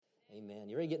Amen.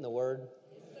 You ready to get in the Word?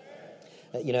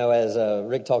 Yes, sir. As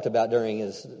Rick talked about during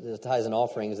his tithes and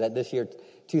offerings, that this year,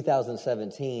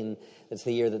 2017, it's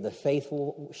the year that the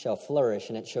faithful shall flourish,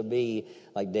 and it shall be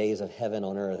like days of heaven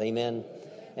on earth. Amen.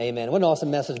 Amen. What an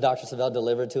awesome message Dr. Savelle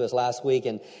delivered to us last week.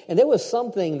 And there was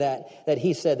something that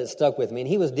he said that stuck with me. And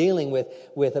he was dealing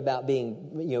with about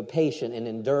being, patient and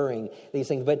enduring these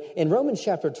things. But in Romans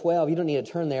chapter 12, you don't need to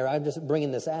turn there. I'm just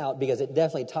bringing this out because it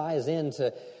definitely ties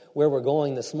into where we're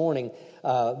going this morning.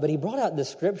 But he brought out this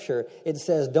scripture. It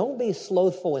says, don't be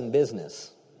slothful in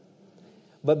business,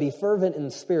 but be fervent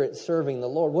in spirit, serving the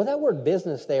Lord. Well, that word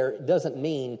business there doesn't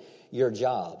mean your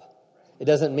job. It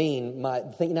doesn't mean my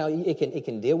thing. Now, it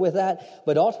can deal with that,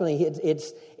 but ultimately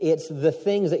it's the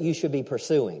things that you should be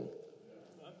pursuing.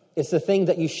 It's the things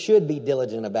that you should be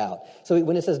diligent about. So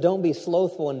when it says don't be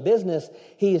slothful in business,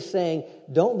 he is saying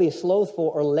don't be slothful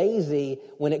or lazy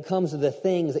when it comes to the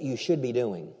things that you should be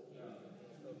doing.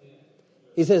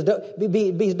 He says,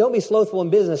 don't be slothful in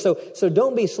business. So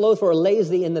don't be slothful or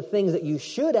lazy in the things that you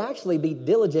should actually be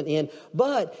diligent in,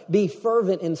 but be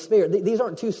fervent in spirit. These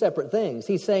aren't two separate things.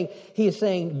 He said,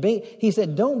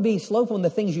 don't be slothful in the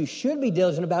things you should be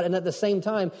diligent about, and at the same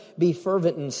time, be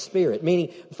fervent in spirit.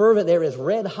 Meaning, fervent there is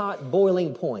red hot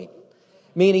boiling point.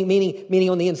 Meaning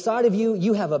on the inside of you,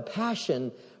 you have a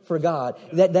passion for God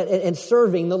and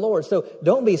serving the Lord. So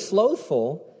don't be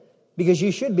slothful, because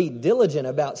you should be diligent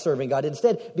about serving God.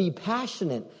 Instead, be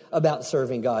passionate about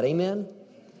serving God. Amen?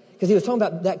 Because he was talking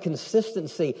about that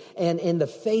consistency, and the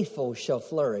faithful shall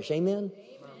flourish. Amen?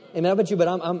 Amen. How about you? But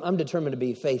I'm determined to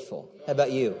be faithful. How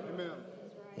about you? Amen.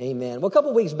 Amen. Well, a couple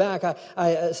of weeks back,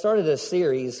 I started a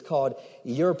series called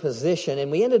Your Position, and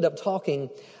we ended up talking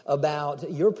about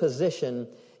your position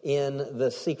in the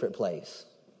secret place.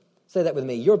 Say that with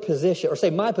me. Your position, or say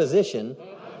my position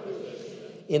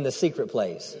in the secret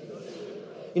place.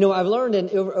 I've learned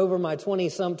over my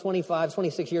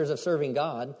 26 years of serving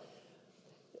God,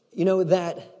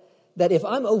 that if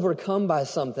I'm overcome by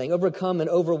something, overcome and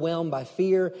overwhelmed by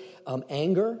fear,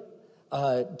 anger,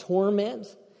 torment,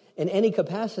 in any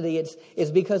capacity,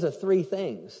 it's because of three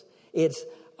things. It's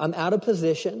I'm out of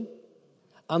position,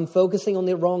 I'm focusing on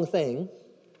the wrong thing,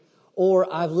 or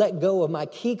I've let go of my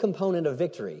key component of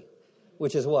victory,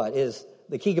 which is what? Is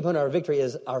the key component of our victory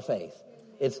is our faith.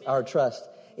 It's our trust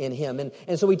in Him.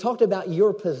 And so we talked about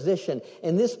your position,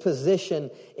 and this position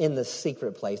in the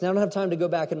secret place. Now, I don't have time to go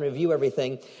back and review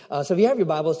everything. So if you have your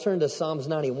Bibles, turn to Psalms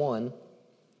 91.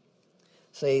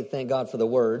 Say, thank God for the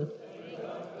Word.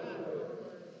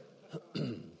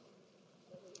 And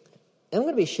I'm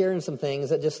going to be sharing some things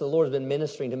that just the Lord has been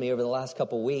ministering to me over the last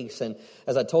couple of weeks. And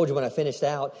as I told you when I finished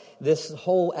out, this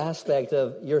whole aspect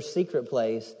of your secret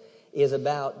place is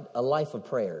about a life of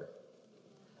prayer.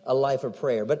 A life of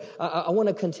prayer. But I want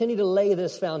to continue to lay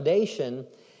this foundation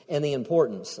and the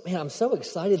importance. Man, I'm so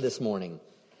excited this morning.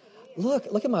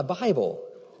 Look at my Bible.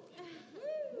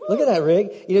 Look at that,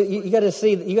 Rick. You got to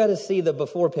see the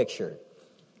before picture.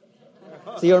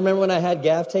 So you remember when I had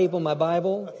gaff tape on my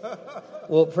Bible?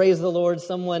 Well, praise the Lord.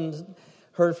 Someone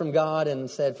heard from God and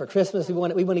said, for Christmas, we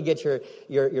want to get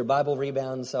your Bible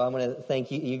rebound. So I want to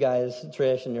thank you guys,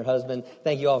 Trish and your husband.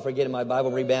 Thank you all for getting my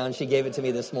Bible rebound. She gave it to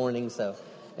me this morning. So,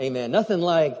 amen. Nothing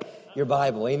like your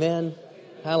Bible. Amen.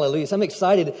 Hallelujah. So I'm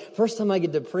excited. First time I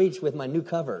get to preach with my new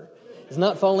cover. It's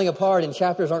not falling apart and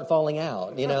chapters aren't falling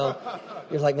out.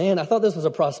 You're like, man, I thought this was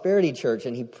a prosperity church,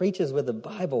 and he preaches with the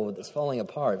Bible that's falling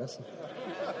apart.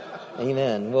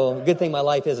 Amen. Well, good thing my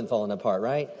life isn't falling apart,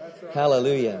 right? Right.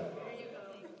 Hallelujah.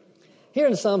 Here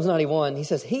in Psalms 91, he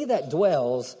says, he that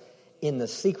dwells in the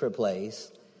secret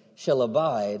place shall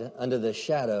abide under the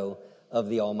shadow of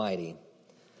the Almighty.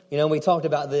 We talked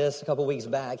about this a couple weeks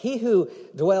back. He who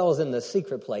dwells in the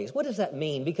secret place. What does that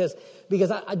mean? Because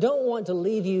I don't want to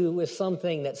leave you with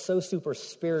something that's so super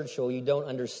spiritual you don't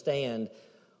understand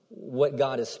what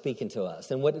God is speaking to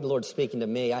us and what the Lord's speaking to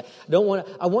me. I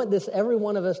want every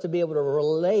one of us to be able to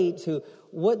relate to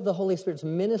what the Holy Spirit's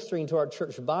ministering to our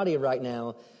church body right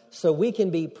now so we can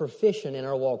be proficient in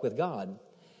our walk with God. And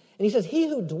he says, he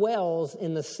who dwells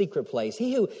in the secret place,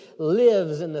 he who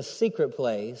lives in the secret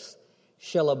place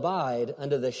shall abide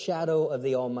under the shadow of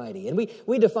the Almighty. And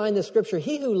we define this scripture,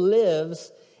 he who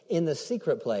lives in the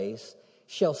secret place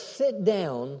shall sit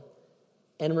down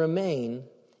and remain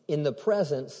in the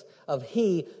presence of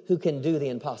he who can do the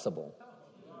impossible.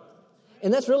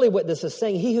 And that's really what this is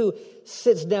saying. He who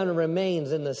sits down and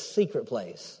remains in the secret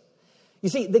place. You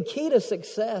see, the key to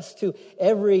success to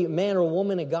every man or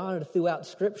woman of God throughout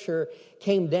Scripture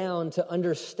came down to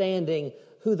understanding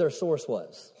who their source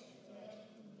was.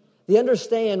 They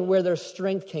understand where their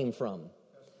strength came from.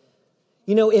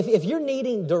 If you're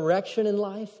needing direction in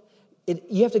life,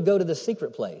 You have to go to the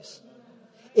secret place.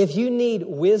 If you need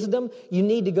wisdom, you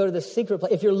need to go to the secret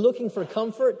place. If you're looking for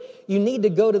comfort, you need to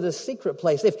go to the secret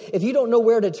place. If you don't know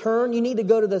where to turn, you need to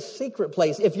go to the secret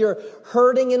place. If you're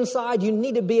hurting inside, you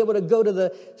need to be able to go to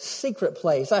the secret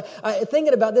place.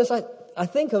 Thinking about this, I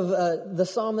think of the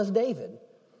psalmist David.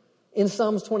 In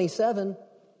Psalms 27,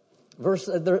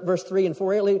 verse 3 and 4,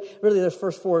 really those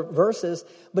first 4 verses,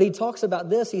 but he talks about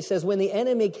this. He says, when the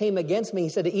enemy came against me, he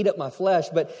said to eat up my flesh,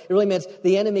 but it really means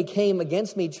the enemy came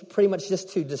against me pretty much just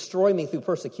to destroy me through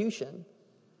persecution.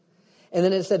 And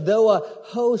then it said, though a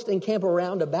host encamp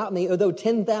around about me, or though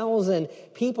 10,000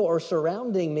 people are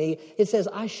surrounding me, it says,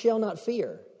 I shall not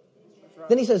fear. Right.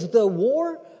 Then he says, the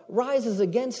war rises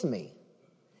against me.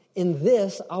 In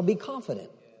this I'll be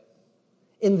confident.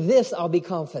 In this I'll be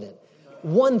confident.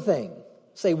 One thing.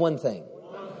 Say one thing.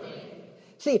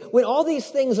 See, when all these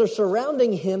things are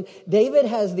surrounding him, David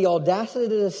has the audacity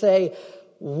to say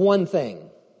one thing.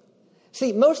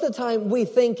 See, most of the time we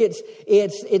think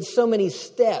it's so many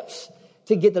steps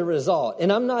to get the result.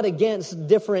 And I'm not against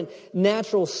different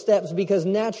natural steps, because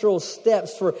natural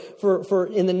steps for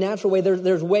in the natural way,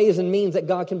 there's ways and means that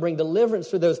God can bring deliverance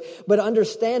through those. But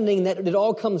understanding that it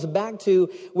all comes back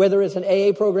to, whether it's an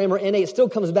AA program or NA, it still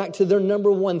comes back to their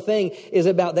number one thing is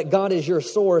about that God is your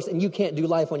source and you can't do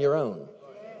life on your own.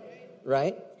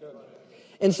 Right?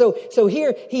 And so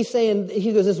here he's saying,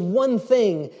 he goes, this one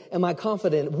thing am I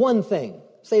confident, one thing.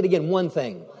 Say it again, one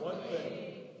thing.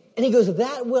 And he goes,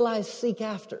 that will I seek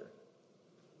after,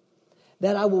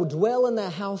 that I will dwell in the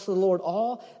house of the Lord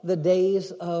all the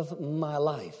days of my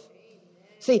life.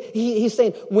 See, he's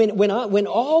saying, when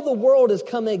all the world is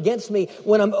coming against me,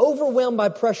 when I'm overwhelmed by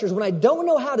pressures, when I don't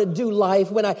know how to do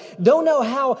life, when I don't know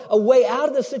how a way out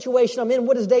of the situation I'm in,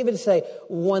 what does David say?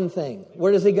 One thing.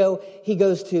 Where does he go? He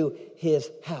goes to his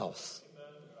house.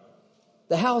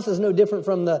 The house is no different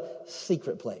from the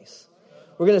secret place.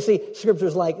 We're going to see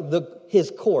scriptures like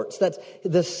his courts. That's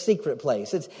the secret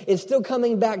place. It's still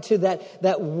coming back to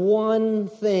that one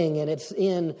thing, and it's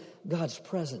in God's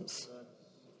presence.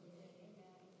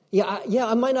 Yeah,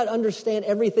 I might not understand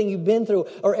everything you've been through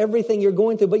or everything you're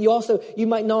going through, but you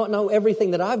might not know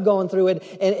everything that I've gone through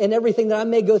and everything that I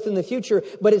may go through in the future,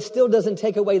 but it still doesn't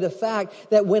take away the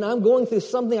fact that when I'm going through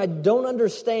something I don't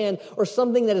understand or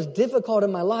something that is difficult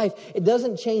in my life, it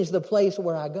doesn't change the place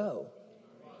where I go.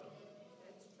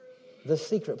 The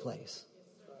secret place.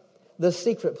 The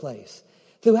secret place.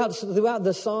 Throughout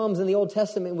the Psalms in the Old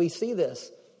Testament, we see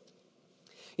this.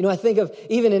 You know, I think of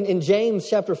even in James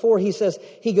chapter 4, he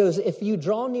goes, if you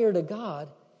draw near to God,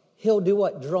 he'll do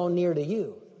what? Draw near to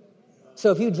you. So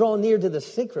if you draw near to the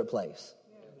secret place.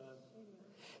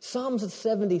 Psalms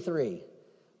 73,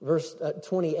 verse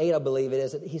 28, I believe it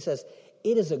is. He says,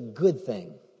 it is a good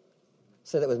thing.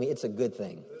 Say that with me. It's a good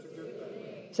thing.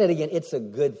 Say it again. It's a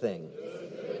good thing.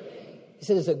 He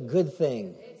said, it's a good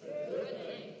thing.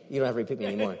 You don't have to repeat me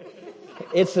anymore.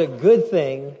 It's a good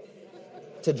thing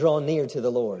to draw near to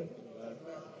the Lord.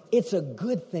 It's a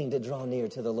good thing to draw near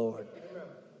to the Lord.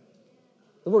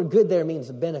 The word good there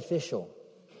means beneficial.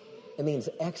 It means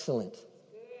excellent.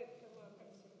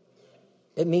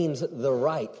 It means the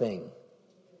right thing.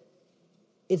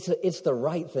 It's the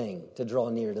right thing to draw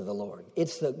near to the Lord.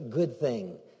 It's the good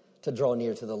thing to draw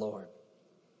near to the Lord.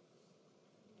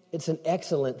 It's an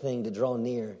excellent thing to draw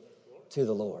near to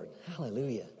the Lord.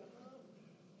 Hallelujah.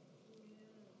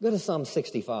 Go to Psalm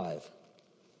 65.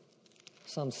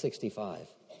 Psalm 65.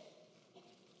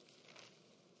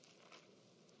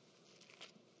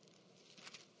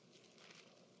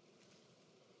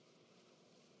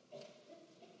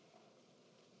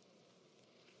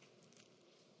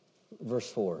 Verse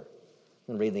 4. I'm going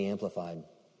to read the Amplified.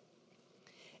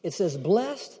 It says,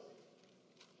 blessed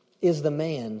is the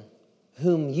man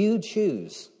whom you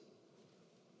choose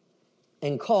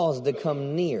and cause to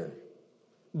come near.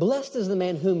 Blessed is the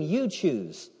man whom you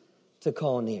choose to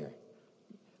call near.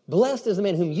 Blessed is the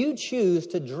man whom you choose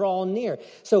to draw near.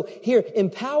 So here,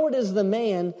 empowered is the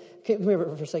man, come here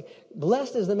for a second.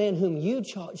 Blessed is the man whom you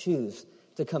choose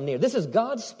to come near. This is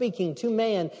God speaking to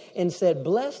man and said,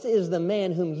 blessed is the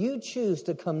man whom you choose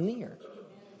to come near.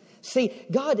 See,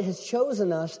 God has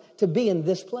chosen us to be in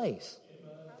this place.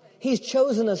 He's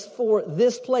chosen us for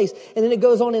this place. And then it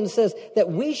goes on and says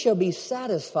that we shall be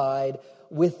satisfied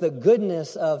with the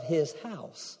goodness of his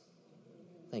house.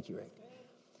 Thank you, Rick.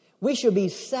 We should be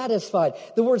satisfied.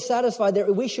 The word satisfied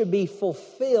there, we should be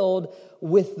fulfilled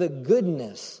with the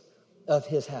goodness of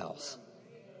his house.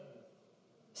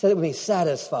 Say that with me,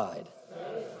 satisfied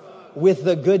with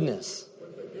the goodness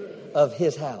of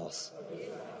his house.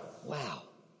 Wow.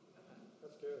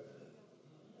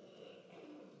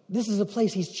 This is a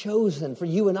place He's chosen for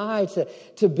you and I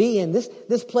to be in.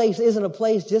 This place isn't a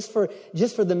place just for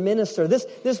the minister.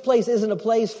 This place isn't a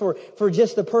place for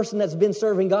just the person that's been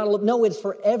serving God. No, it's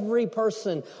for every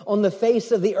person on the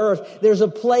face of the earth. There's a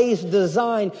place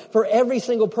designed for every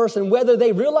single person, whether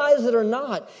they realize it or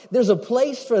not. There's a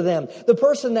place for them. The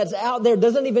person that's out there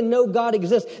doesn't even know God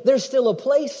exists. There's still a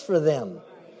place for them.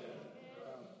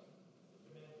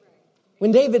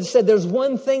 When David said, there's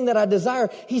one thing that I desire,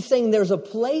 he's saying there's a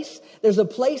place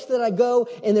that I go,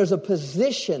 and there's a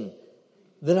position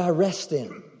that I rest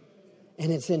in.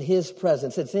 And it's in His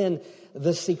presence. It's in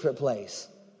the secret place.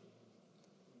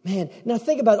 Man, now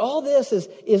think about it. All this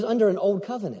is under an old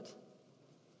covenant.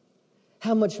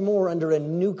 How much more under a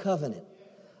new covenant,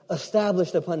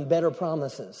 established upon better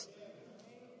promises?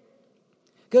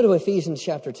 Go to Ephesians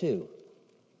chapter 2.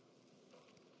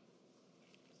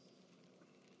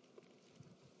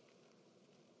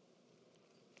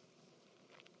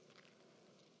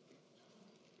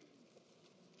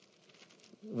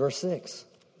 Verse 6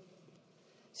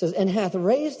 says, and hath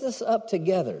raised us up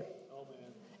together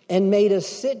and made us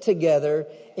sit together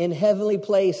in heavenly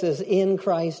places in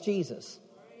Christ Jesus.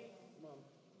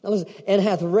 Now listen, and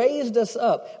hath raised us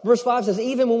up. Verse 5 says,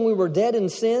 even when we were dead in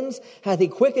sins, hath He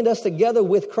quickened us together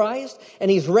with Christ, and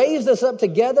He's raised us up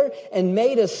together and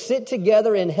made us sit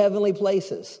together in heavenly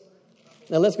places.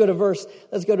 Now let's go to verse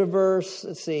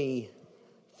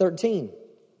 13.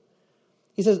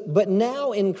 He says, but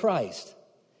now in Christ,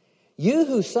 you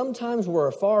who sometimes were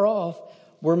afar off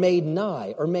were made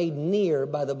nigh or made near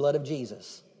by the blood of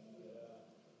Jesus.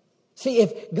 See,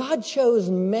 if God chose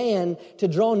man to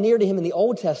draw near to Him in the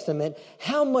Old Testament,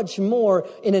 how much more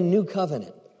in a new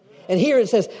covenant? And here it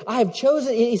says, I have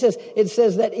chosen, it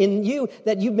says that in you,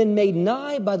 that you've been made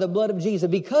nigh by the blood of Jesus.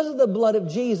 Because of the blood of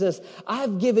Jesus,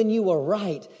 I've given you a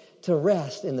right to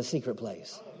rest in the secret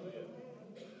place.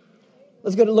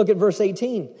 Let's go to look at verse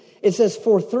 18. It says,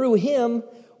 for through Him,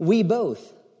 we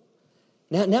both.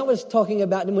 Now it's talking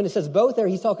about, when it says both there,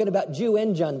 he's talking about Jew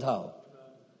and Gentile.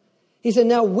 He said,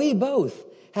 now we both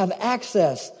have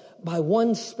access by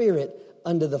one Spirit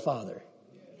unto the Father.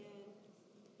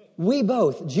 We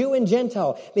both, Jew and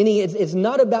Gentile, meaning it's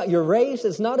not about your race,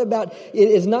 it's not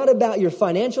about your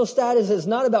financial status, it's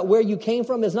not about where you came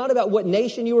from, it's not about what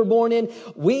nation you were born in.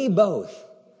 We both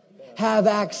have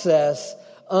access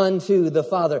unto the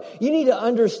Father. You need to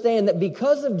understand that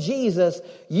because of Jesus,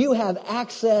 you have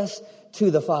access to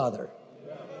the Father.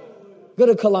 Go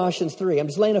to Colossians 3. I'm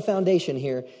just laying a foundation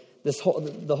here.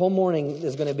 The whole morning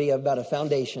is going to be about a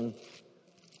foundation.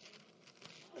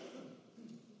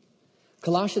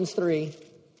 Colossians 3,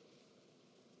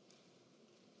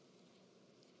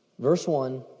 verse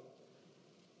 1.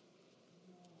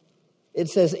 It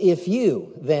says, if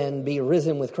you then be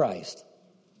risen with Christ.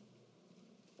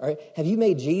 All right, have you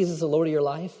made Jesus the Lord of your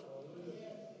life?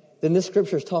 Then this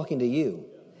scripture is talking to you.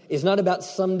 It's not about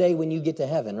someday when you get to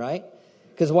heaven, right?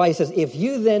 Because why he says, if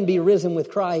you then be risen with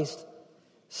Christ,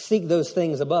 seek those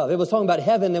things above. If it was talking about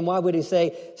heaven, then why would he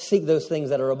say, seek those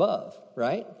things that are above,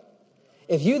 right?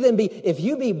 If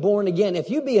you be born again,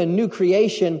 if you be a new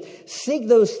creation, seek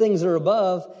those things that are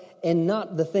above and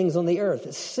not the things on the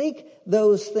earth. Seek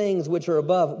those things which are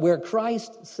above, where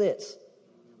Christ sits.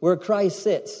 Where Christ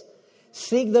sits.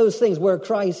 Seek those things where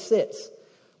Christ sits.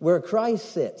 Where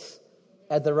Christ sits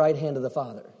at the right hand of the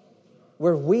Father.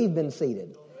 Where we've been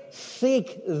seated.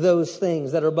 Seek those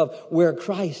things that are above, where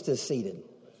Christ is seated.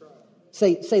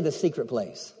 Say the secret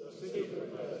place.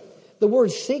 The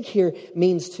word seek here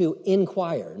means to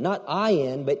inquire. Not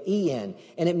I-N, but E-N.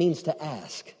 And it means to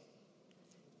ask.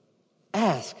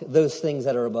 Ask those things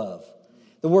that are above.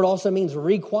 The word also means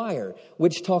require,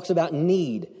 which talks about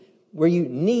need, where you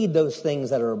need those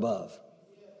things that are above.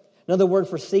 Another word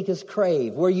for seek is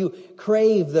crave, where you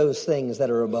crave those things that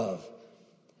are above.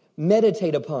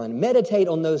 Meditate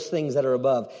on those things that are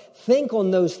above. Think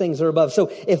on those things that are above. So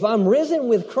if I'm risen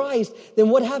with Christ, then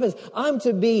what happens? I'm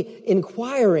to be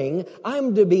inquiring,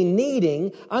 I'm to be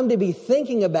needing, I'm to be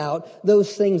thinking about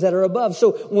those things that are above.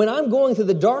 So when I'm going through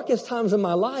the darkest times of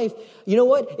my life, you know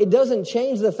what? It doesn't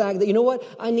change the fact that, you know what?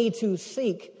 I need to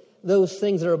seek those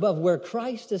things that are above, where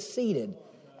Christ is seated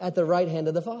at the right hand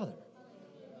of the Father.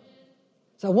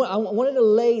 So I wanted to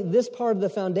lay this part of the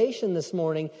foundation this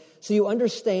morning so you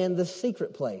understand the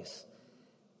secret place.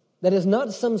 That is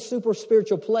not some super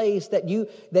spiritual place that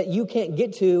you can't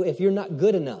get to if you're not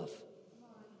good enough.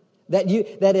 That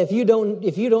if you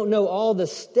don't know all the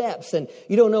steps and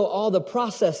you don't know all the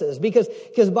processes, because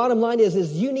bottom line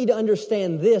is you need to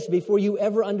understand this before you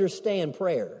ever understand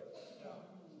prayer.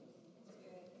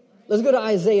 Let's go to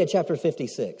Isaiah chapter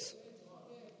 56.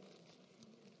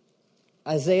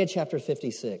 Isaiah chapter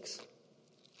 56.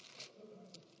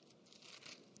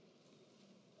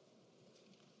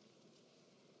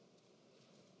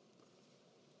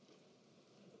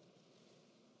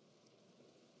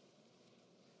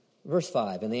 Verse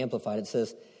 5, in the Amplified, it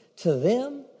says, "To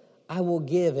them I will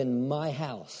give in my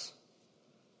house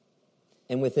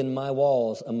and within my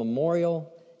walls a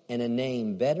memorial and a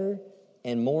name better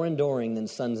and more enduring than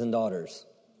sons and daughters.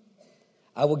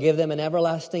 I will give them an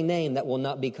everlasting name that will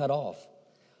not be cut off.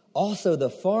 Also the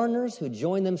foreigners who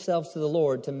join themselves to the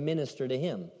Lord to minister to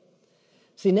him."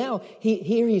 See, now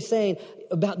here he's saying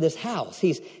about this house.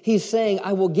 He's saying,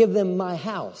 I will give them my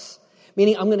house.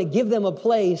 Meaning I'm going to give them a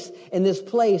place, and this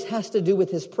place has to do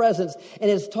with his presence. And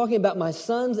it's talking about my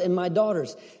sons and my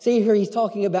daughters. See, here he's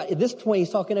talking about, at this point, he's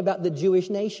talking about the Jewish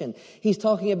nation. He's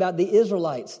talking about the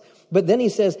Israelites. But then he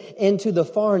says, and to the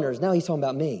foreigners. Now he's talking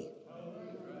about me.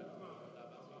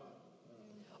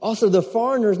 Also the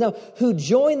foreigners now who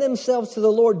join themselves to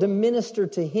the Lord to minister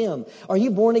to him. Are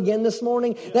you born again this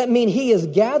morning? That means he has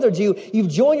gathered you. You've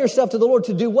joined yourself to the Lord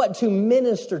to do what? To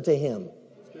minister to him.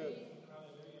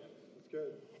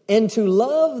 And to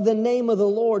love the name of the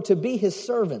Lord, to be his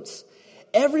servants.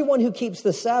 Everyone who keeps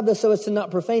the Sabbath so as to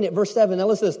not profane it. Verse 7, now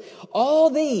listen to this. All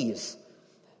these,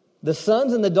 the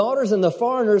sons and the daughters and the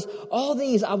foreigners, all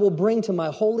these I will bring to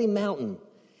my holy mountain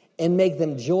and make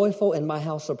them joyful in my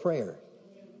house of prayer.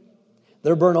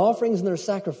 Their burnt offerings and their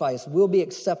sacrifice will be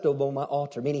acceptable on my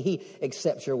altar. Meaning he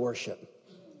accepts your worship.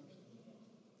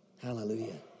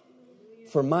 Hallelujah.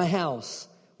 For my house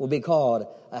will be called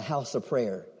a house of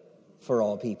prayer for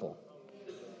all people.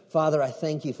 Father, I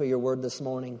thank you for your word this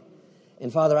morning.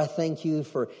 And Father, I thank you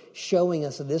for showing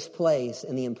us this place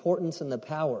and the importance and the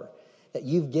power that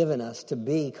you've given us to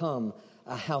become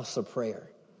a house of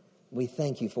prayer. We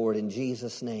thank you for it in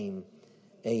Jesus' name.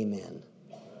 Amen.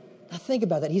 Now think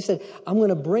about that. He said, I'm going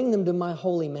to bring them to my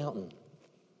holy mountain.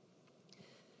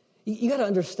 You got to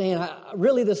understand,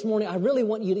 really this morning, I really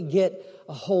want you to get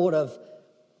a hold of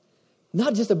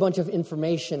not just a bunch of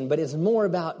information, but it's more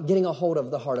about getting a hold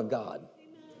of the heart of God.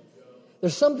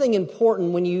 There's something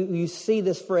important when you see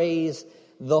this phrase,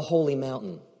 the holy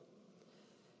mountain.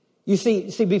 You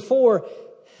see, before,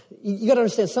 you got to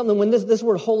understand something. When this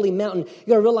word holy mountain, you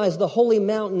got to realize the holy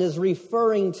mountain is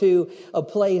referring to a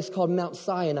place called Mount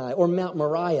Sinai or Mount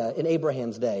Moriah in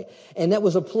Abraham's day. And that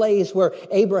was a place where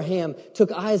Abraham took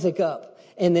Isaac up.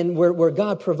 And then where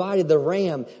God provided the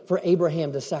ram for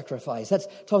Abraham to sacrifice. That's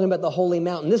talking about the holy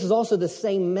mountain. This is also the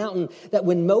same mountain that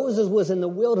when Moses was in the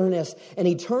wilderness and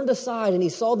he turned aside and he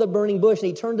saw the burning bush and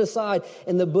he turned aside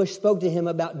and the bush spoke to him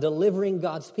about delivering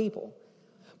God's people.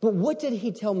 But what did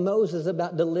he tell Moses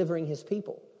about delivering his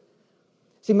people?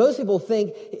 See, most people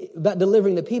think about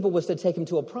delivering the people was to take him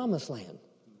to a promised land.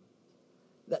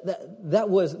 That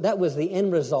was the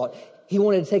end result. He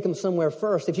wanted to take them somewhere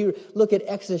first. If you look at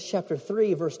Exodus chapter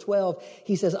 3, verse 12,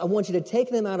 he says, I want you to take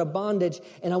them out of bondage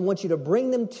and I want you to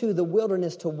bring them to the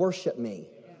wilderness to worship me.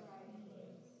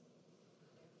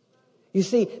 You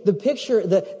see, the picture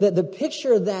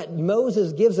that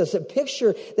Moses gives us, a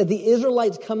picture that the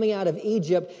Israelites coming out of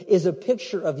Egypt is a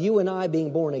picture of you and I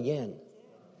being born again.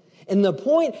 And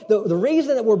the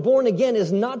reason that we're born again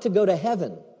is not to go to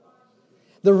heaven.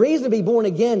 The reason to be born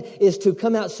again is to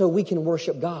come out so we can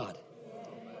worship God.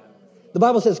 The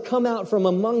Bible says, come out from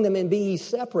among them and be ye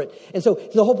separate. And so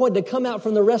the whole point to come out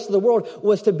from the rest of the world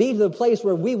was to be to the place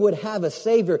where we would have a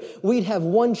Savior. We'd have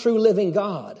one true living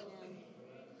God.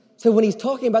 So when he's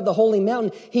talking about the holy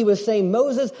mountain, he was saying,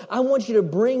 Moses, I want you to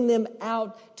bring them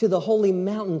out to the holy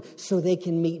mountain so they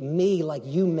can meet me like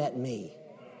you met me.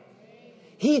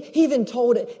 He even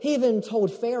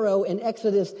told Pharaoh in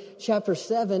Exodus chapter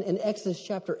 7 and Exodus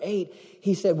chapter 8,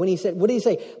 what did he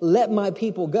say? Let my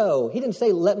people go. He didn't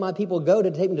say let my people go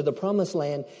to take them to the promised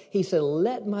land. He said,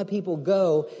 let my people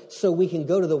go so we can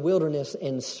go to the wilderness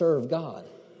and serve God.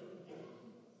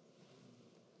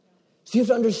 So you have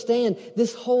to understand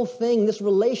this whole thing, this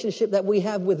relationship that we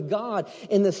have with God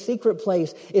in the secret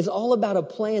place is all about a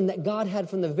plan that God had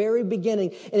from the very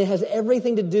beginning, and it has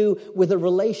everything to do with a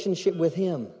relationship with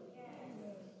Him.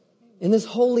 In this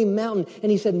holy mountain, and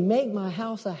He said, make my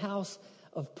house a house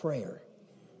of prayer.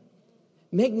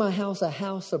 Make my house a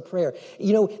house of prayer.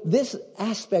 You know, this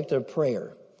aspect of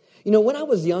prayer. You know, when I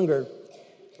was younger,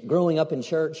 growing up in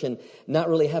church and not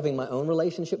really having my own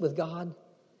relationship with God,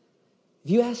 if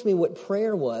you asked me what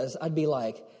prayer was, I'd be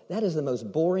like, that is the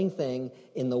most boring thing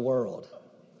in the world.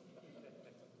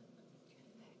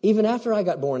 Even after I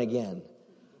got born again,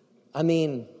 I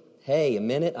mean, hey, a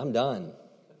minute, I'm done.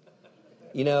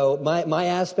 You know, my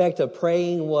aspect of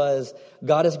praying was,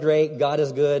 God is great, God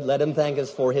is good, let Him thank us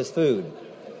for His food.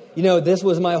 You know, this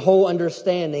was my whole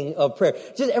understanding of prayer.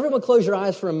 Just everyone close your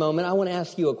eyes for a moment. I want to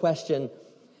ask you a question.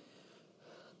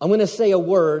 I'm going to say a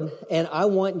word, and I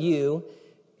want you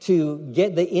to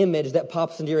get the image that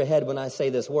pops into your head when I say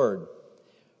this word.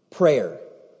 Prayer.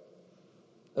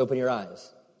 Open your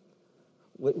eyes.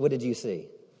 What did you see?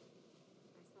 I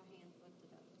saw hands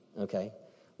lifted up. Okay.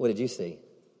 What did you see?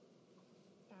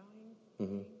 Bowing.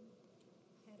 Mm-hmm.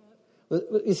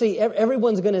 Head up. You see,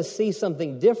 everyone's going to see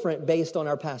something different based on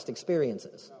our past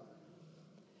experiences.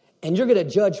 And you're going to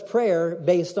judge prayer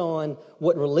based on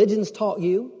what religion's taught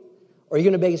you, or you're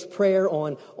going to base prayer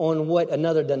on what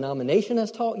another denomination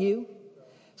has taught you.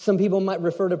 Some people might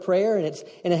refer to prayer, and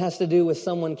it has to do with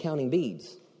someone counting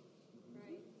beads.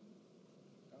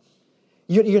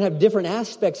 You're going to have different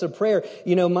aspects of prayer.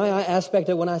 You know, my aspect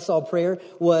of when I saw prayer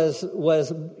was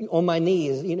on my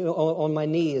knees, on my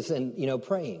knees and,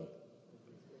 praying.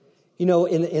 You know,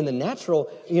 in the natural,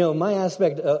 my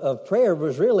aspect of prayer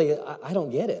was really, I don't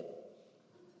get it.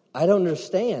 I don't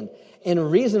understand. And the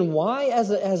reason why,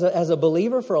 as a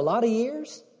believer for a lot of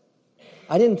years,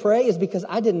 I didn't pray is because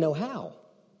I didn't know how.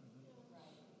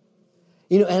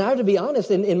 And I have to be honest,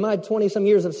 in my 20-some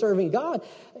years of serving God,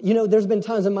 there's been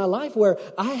times in my life where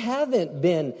I haven't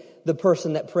been the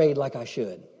person that prayed like I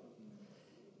should.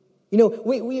 We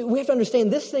have to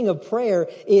understand this thing of prayer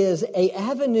is an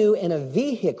avenue and a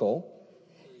vehicle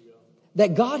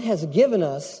that God has given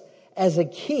us as a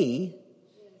key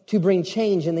to bring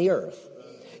change in the earth.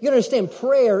 You understand,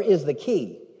 prayer is the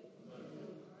key.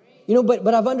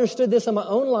 But I've understood this in my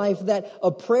own life, that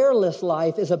a prayerless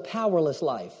life is a powerless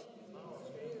life.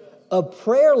 A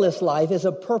prayerless life is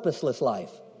a purposeless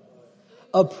life.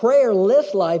 A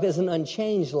prayerless life is an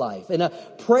unchanged life. And a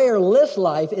prayerless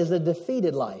life is a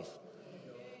defeated life.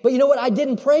 But you know what? I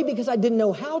didn't pray because I didn't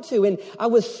know how to, and I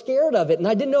was scared of it, and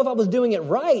I didn't know if I was doing it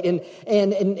right, and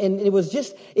it was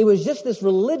just this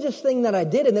religious thing that I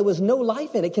did, and there was no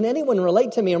life in it. Can anyone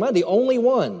relate to me? Am I the only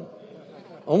one?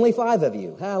 Only 5 of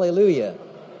you. Hallelujah.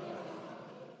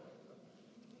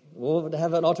 We'll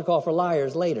have an altar call for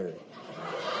liars later.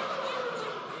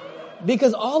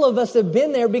 Because all of us have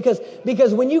been there, because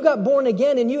when you got born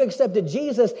again and you accepted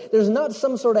Jesus, there's not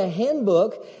some sort of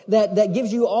handbook that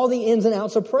gives you all the ins and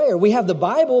outs of prayer. We have the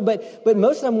Bible, but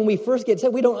most of the time when we first get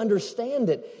saved, we don't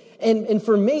understand it. And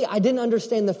for me, I didn't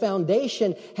understand the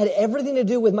foundation had everything to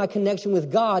do with my connection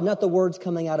with God, not the words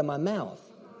coming out of my mouth.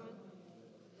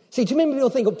 See, too many people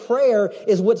think of prayer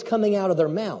is what's coming out of their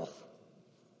mouth.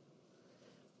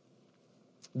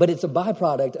 But it's a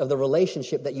byproduct of the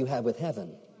relationship that you have with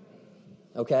heaven.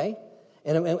 Okay?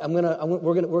 And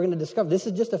we're gonna discover this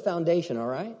is just a foundation, all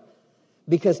right?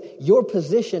 Because your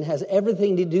position has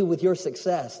everything to do with your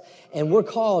success, and we're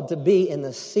called to be in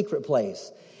the secret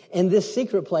place. And this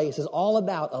secret place is all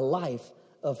about a life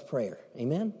of prayer.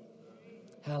 Amen?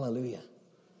 Hallelujah.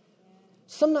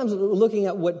 Sometimes looking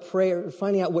at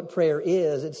finding out what prayer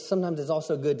is, sometimes it's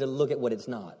also good to look at what it's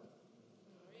not.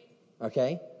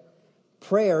 Okay?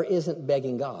 Prayer isn't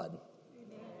begging God.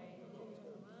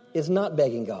 Is not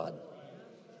begging God.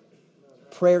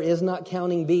 Prayer is not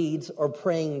counting beads or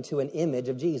praying to an image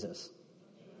of Jesus.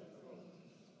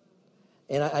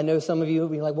 And I know some of you will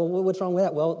be like, well, what's wrong with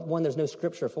that? Well, one, there's no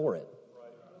scripture for it.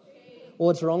 Well,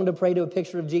 it's wrong to pray to a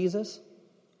picture of Jesus?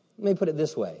 Let me put it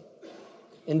this way.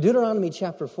 In Deuteronomy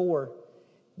chapter 4,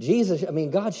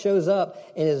 God shows up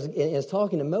and is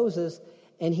talking to Moses,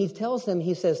 and he tells him,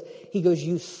 he goes,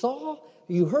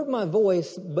 you heard my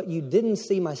voice, but you didn't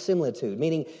see my similitude.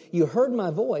 Meaning, you heard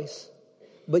my voice,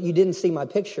 but you didn't see my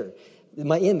picture,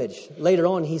 my image. Later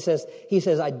on, he says,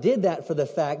 I did that for the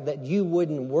fact that you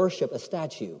wouldn't worship a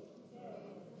statue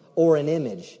or an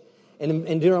image. And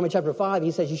in Deuteronomy chapter 5,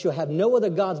 he says, you shall have no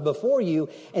other gods before you.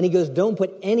 And he goes, don't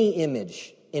put any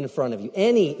image in front of you.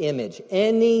 Any image.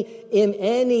 Any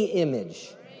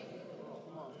image.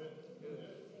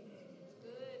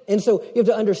 And so you have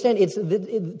to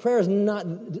understand, prayer is not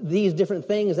these different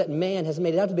things that man has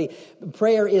made it out to be.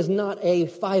 Prayer is not a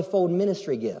 5-fold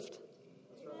ministry gift.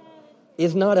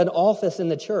 It's not an office in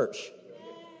the church.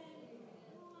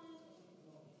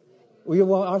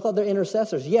 Well, I thought they're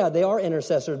intercessors. Yeah, they are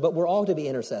intercessors, but we're all to be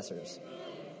intercessors.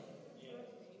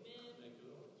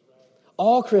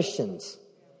 All Christians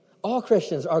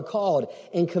are called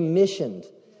and commissioned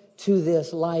to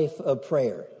this life of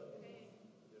prayer.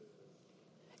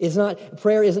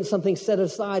 Prayer isn't something set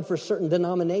aside for certain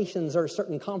denominations or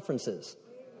certain conferences.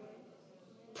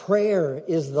 Prayer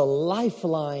is the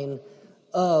lifeline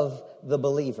of the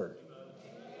believer.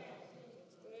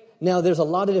 Now, there's a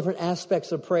lot of different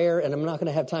aspects of prayer, and I'm not going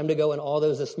to have time to go in all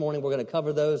those this morning. We're going to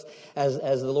cover those as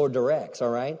the Lord directs, all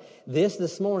right?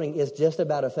 This morning is just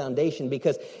about a foundation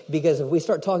because if we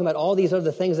start talking about all these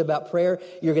other things about prayer,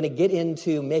 you're going to get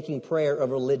into making prayer a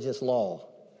religious law.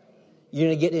 You're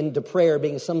going to get into prayer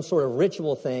being some sort of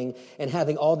ritual thing and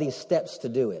having all these steps to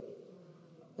do it.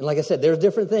 And like I said, there's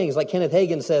different things. Like Kenneth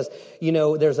Hagin says, you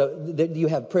know, you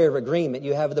have prayer of agreement.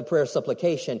 You have the prayer of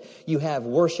supplication. You have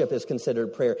worship is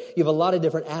considered prayer. You have a lot of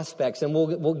different aspects, and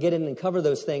we'll get in and cover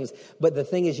those things. But the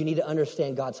thing is, you need to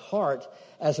understand God's heart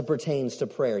as it pertains to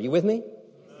prayer. You with me?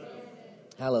 Amen.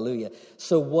 Hallelujah.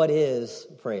 So what is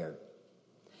prayer?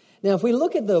 Now, if we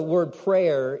look at the word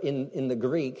prayer in the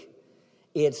Greek,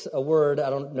 it's a word,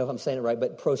 I don't know if I'm saying it right,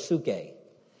 but proseuche.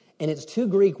 And it's two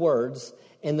Greek words.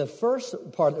 And the first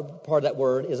part of that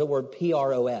word is a word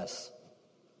P-R-O-S.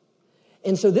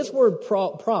 And so this word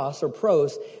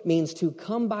pros means to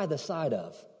come by the side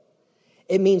of.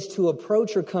 It means to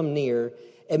approach or come near.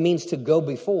 It means to go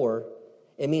before.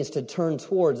 It means to turn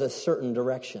towards a certain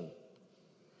direction.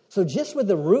 So just with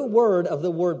the root word of the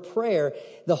word prayer,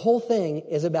 the whole thing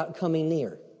is about coming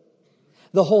near.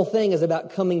 The whole thing is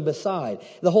about coming beside.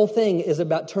 The whole thing is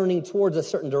about turning towards a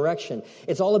certain direction.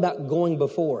 It's all about going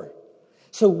before.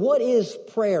 So what is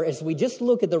prayer? As we just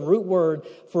look at the root word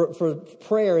for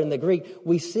prayer in the Greek,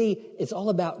 we see it's all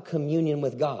about communion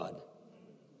with God.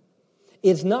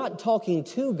 It's not talking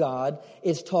to God,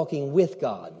 it's talking with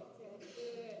God.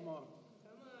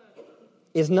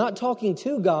 It's not talking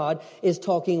to God, it's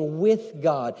talking with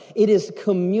God. It is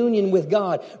communion with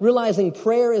God. Realizing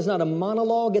prayer is not a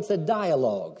monologue, it's a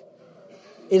dialogue.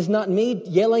 It's not me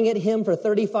yelling at him for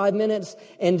 35 minutes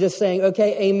and just saying,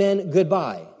 okay, amen,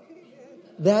 goodbye.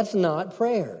 That's not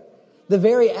prayer. The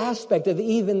very aspect of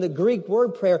even the Greek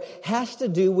word prayer has to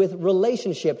do with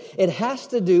relationship. It has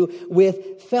to do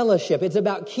with fellowship. It's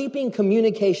about keeping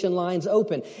communication lines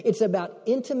open. It's about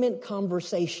intimate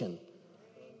conversation.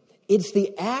 It's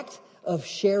the act of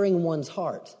sharing one's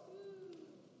heart.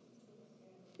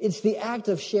 It's the act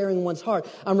of sharing one's heart.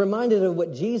 I'm reminded of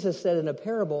what Jesus said in a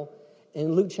parable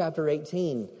in Luke chapter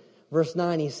 18, verse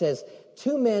 9. He says,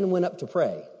 2 men went up to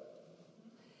pray.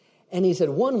 And he said,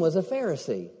 one was a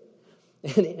Pharisee.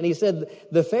 And he said,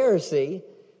 the Pharisee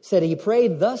said he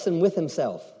prayed thus and with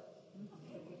himself.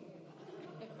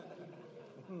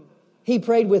 He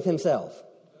prayed with himself.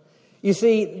 You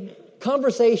see,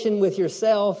 conversation with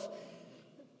yourself,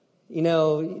 you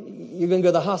know, you're going to go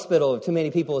to the hospital if too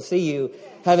many people see you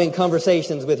having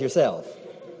conversations with yourself.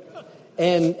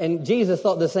 And Jesus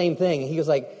thought the same thing. He was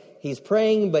like, he's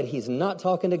praying, but he's not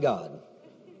talking to God.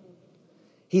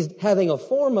 He's having a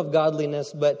form of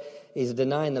godliness, but he's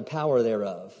denying the power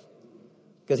thereof.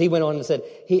 Because he went on and said,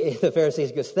 the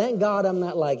Pharisee goes, thank God I'm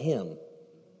not like him.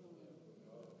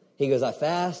 He goes, I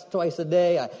fast twice a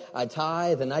day, I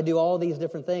tithe, and I do all these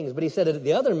different things. But he said that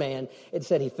the other man, it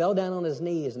said he fell down on his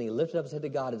knees and he lifted up his head to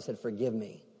God and said, forgive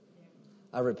me.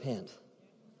 I repent.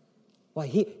 Why,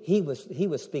 he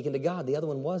was speaking to God. The other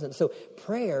one wasn't. So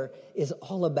prayer is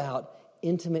all about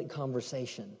intimate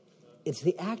conversation. It's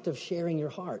the act of sharing your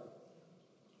heart.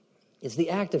 It's the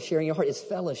act of sharing your heart. It's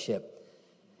fellowship.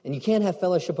 And you can't have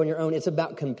fellowship on your own. It's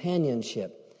about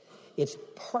companionship. It's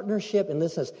partnership. And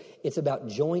this is, it's about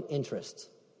joint interests.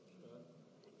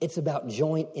 It's about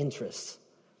joint interests.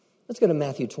 Let's go to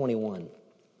Matthew 21.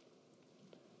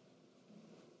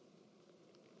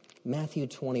 Matthew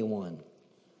 21.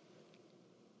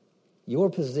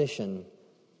 Your position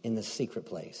in the secret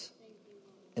place.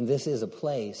 And this is a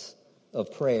place of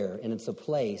prayer, and it's a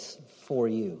place for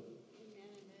you.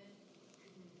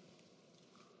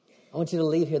 I want you to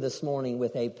leave here this morning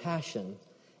with a passion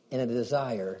and a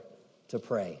desire to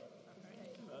pray.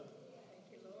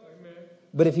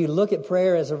 But if you look at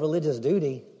prayer as a religious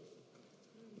duty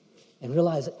and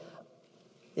realize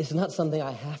it's not something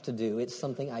I have to do, it's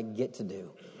something I get to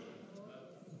do.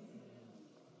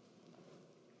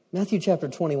 Matthew chapter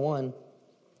 21,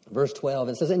 verse 12,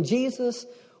 it says, and Jesus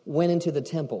went into the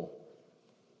temple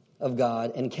of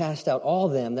God and cast out all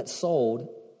them that sold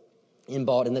and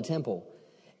bought in the temple.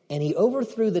 And he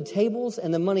overthrew the tables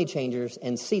and the money changers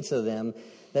and seats of them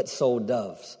that sold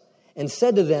doves, and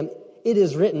said to them, it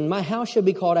is written, my house shall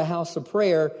be called a house of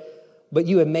prayer, but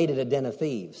you have made it a den of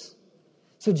thieves.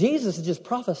 So Jesus is just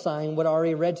prophesying what I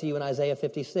already read to you in Isaiah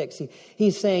 56.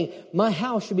 He's saying, my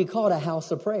house should be called a house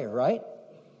of prayer, right?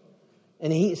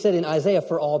 And he said in Isaiah,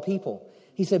 for all people.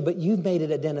 He said, but you've made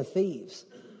it a den of thieves.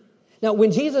 Now,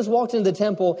 when Jesus walked into the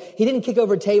temple, he didn't kick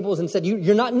over tables and said,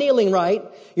 you're not kneeling right.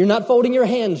 You're not folding your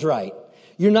hands right.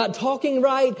 You're not talking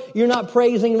right. You're not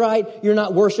praising right. You're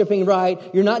not worshiping right.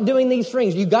 You're not doing these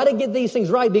things. You got to get these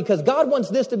things right because God wants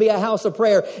this to be a house of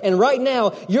prayer. And right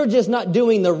now, you're just not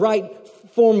doing the right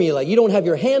formula. You don't have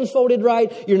your hands folded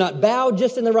right. You're not bowed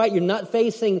just in the right. You're not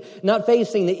facing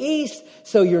the east.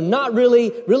 So you're not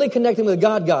really connecting with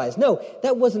God, guys. No,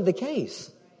 that wasn't the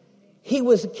case. He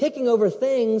was kicking over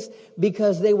things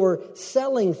because they were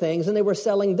selling things and they were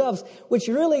selling doves, which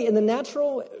really in the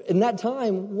natural, in that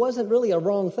time, wasn't really a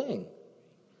wrong thing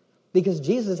because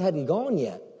Jesus hadn't gone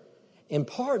yet. And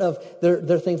part of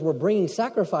their things were bringing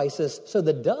sacrifices. So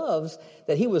the doves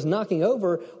that he was knocking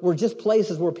over were just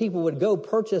places where people would go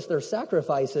purchase their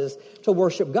sacrifices to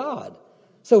worship God.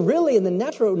 So really in the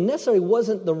natural, it necessarily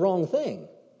wasn't the wrong thing.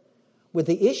 What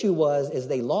the issue is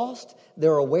they lost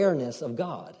their awareness of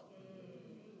God.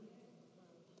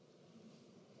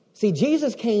 See,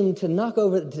 Jesus came to knock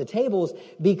over the tables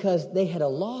because they had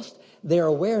lost their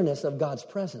awareness of God's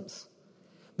presence.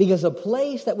 Because a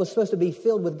place that was supposed to be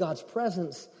filled with God's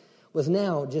presence was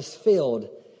now just filled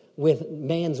with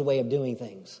man's way of doing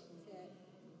things.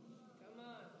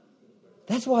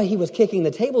 That's why he was kicking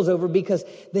the tables over, because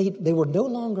they were no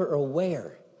longer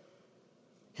aware.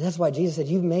 And that's why Jesus said,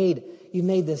 you've made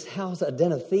this house a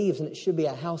den of thieves, and it should be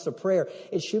a house of prayer.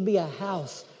 It should be a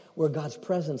house where God's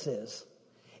presence is.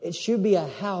 It should be a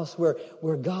house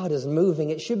where God is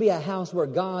moving. It should be a house where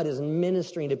God is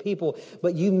ministering to people,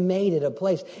 but you made it a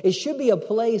place. It should be a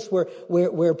place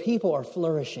where people are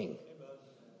flourishing.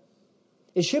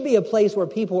 It should be a place where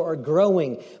people are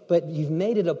growing, but you've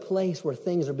made it a place where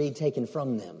things are being taken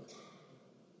from them.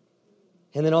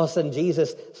 And then all of a sudden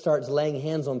Jesus starts laying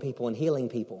hands on people and healing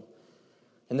people.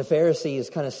 And the Pharisees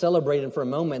kind of celebrated for a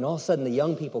moment, and all of a sudden the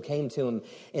young people came to him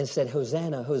and said,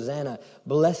 Hosanna, Hosanna,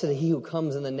 blessed is he who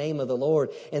comes in the name of the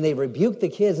Lord. And they rebuked the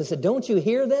kids and said, don't you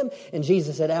hear them? And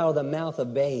Jesus said, out of the mouth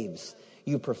of babes,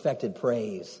 you perfected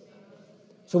praise.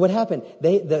 So what happened?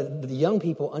 The young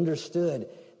people understood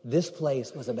this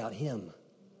place was about him.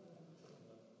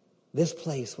 This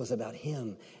place was about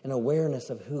him, an awareness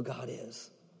of who God is.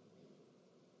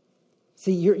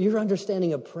 See, your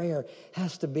understanding of prayer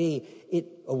has to be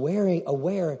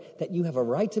aware that you have a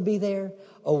right to be there,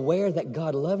 aware that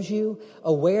God loves you,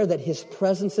 aware that his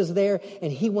presence is there,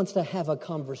 and he wants to have a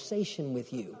conversation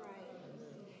with you.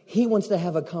 He wants to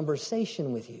have a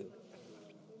conversation with you.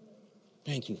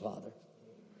 Thank you, Father.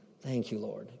 Thank you,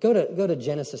 Lord. Go to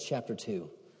Genesis chapter 2.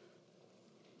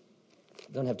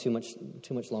 Don't have too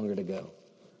much longer to go.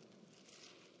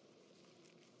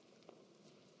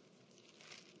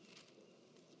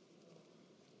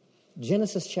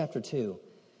 Genesis chapter 2.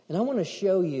 And I want to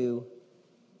show you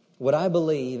what I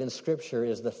believe in Scripture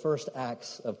is the first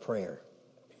acts of prayer.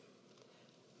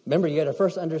 Remember, you got to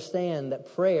first understand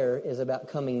that prayer is about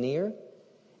coming near.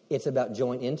 It's about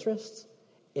joint interests.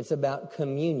 It's about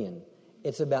communion.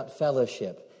 It's about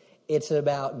fellowship. It's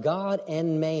about God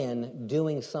and man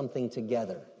doing something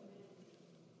together.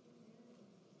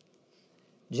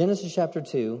 Genesis chapter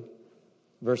 2,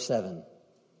 verse 7.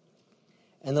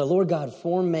 And the Lord God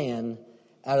formed man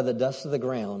out of the dust of the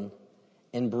ground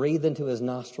and breathed into his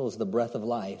nostrils the breath of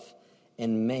life,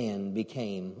 and man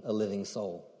became a living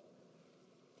soul.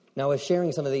 Now, I was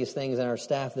sharing some of these things in our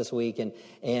staff this week and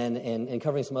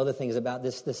covering some other things about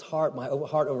this heart, my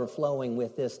heart overflowing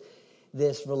with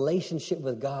this relationship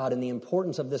with God and the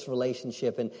importance of this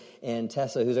relationship. And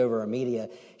Tessa, who's over our media,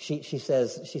 she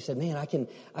said, man, I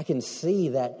can see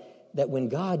that when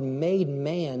God made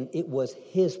man, it was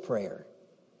his prayer.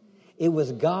 It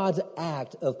was God's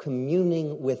act of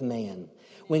communing with man.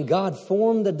 When God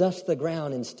formed the dust of the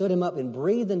ground and stood him up and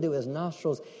breathed into his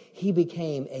nostrils, he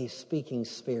became a speaking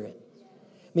spirit.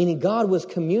 Meaning God was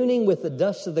communing with the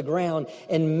dust of the ground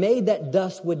and made that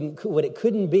dust what it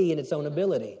couldn't be in its own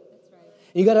ability.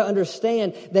 You got to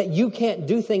understand that you can't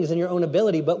do things in your own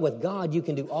ability, but with God you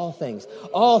can do all things.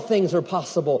 All things are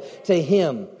possible to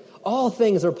him. All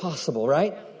things are possible,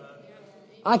 right?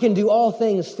 I can do all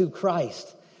things through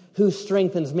Christ who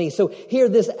strengthens me. So here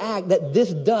this act that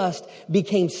this dust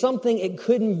became something it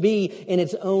couldn't be in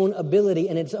its own ability,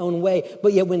 in its own way.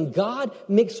 But yet when God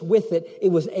mixed with it, it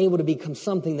was able to become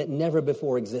something that never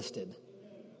before existed.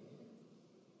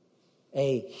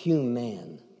 A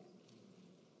human.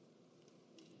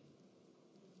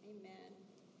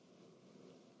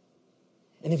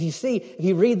 And if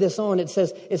you read this on, it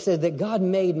says that God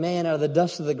made man out of the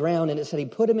dust of the ground, and it said he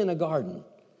put him in a garden.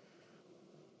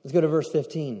 Let's go to verse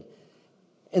 15.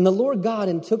 And the Lord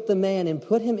God took the man and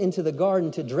put him into the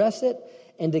garden to dress it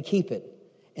and to keep it.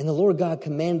 And the Lord God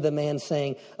commanded the man,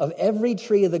 saying, of every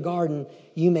tree of the garden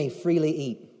you may freely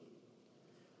eat.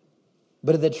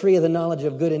 But of the tree of the knowledge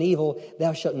of good and evil,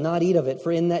 thou shalt not eat of it,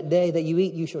 for in that day that you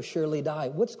eat, you shall surely die.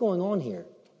 What's going on here?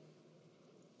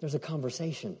 There's a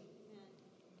conversation.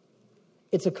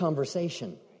 It's a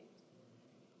conversation.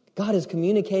 God is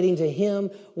communicating to him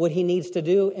what he needs to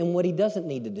do and what he doesn't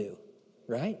need to do,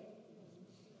 right?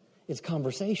 It's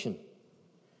conversation.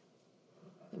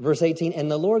 Verse 18,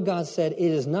 and the Lord God said, it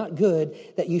is not good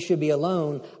that you should be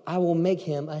alone. I will make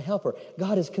him a helper.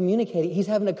 God is communicating. He's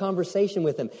having a conversation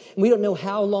with him. And we don't know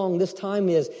how long this time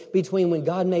is between when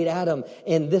God made Adam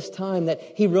and this time that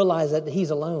he realized that he's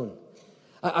alone.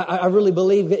 I really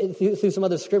believe through some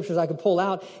other scriptures I could pull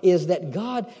out is that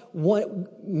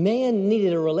man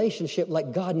needed a relationship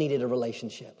like God needed a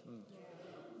relationship.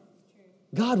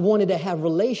 God wanted to have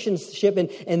relationship,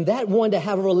 and that wanted to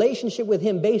have a relationship with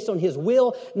him based on his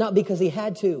will, not because he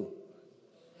had to.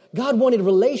 God wanted a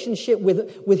relationship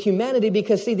with humanity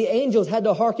because, see, the angels had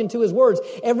to hearken to his words.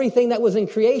 Everything that was in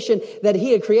creation that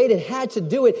he had created had to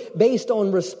do it based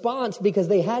on response because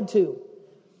they had to.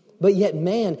 But yet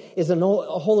man is a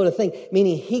whole other thing,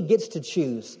 meaning he gets to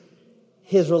choose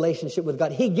his relationship with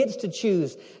God. He gets to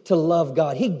choose to love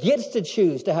God. He gets to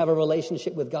choose to have a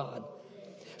relationship with God.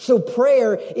 So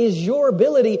prayer is your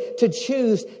ability to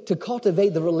choose to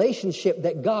cultivate the relationship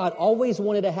that God always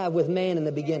wanted to have with man in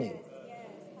the beginning.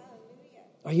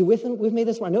 Are you with me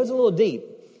this morning? I know it's a little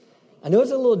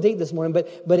deep. This morning,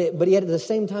 but yet at the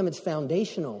same time it's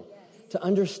foundational to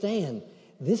understand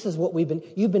this is what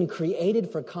you've been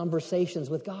created for conversations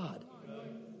with God.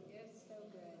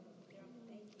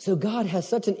 So God has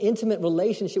such an intimate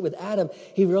relationship with Adam,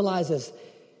 he realizes,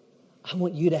 I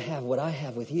want you to have what I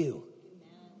have with you.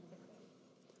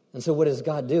 And so what does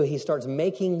God do? He starts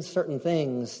making certain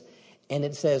things, and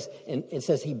it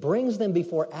says he brings them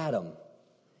before Adam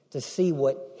to see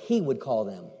what he would call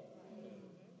them.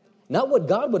 Not what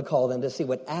God would call them, to see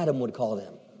what Adam would call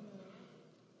them.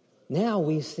 Now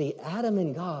we see Adam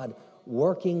and God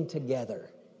working together.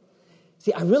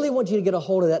 See, I really want you to get a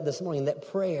hold of that this morning,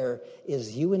 that prayer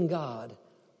is you and God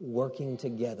working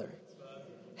together,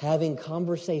 having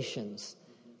conversations.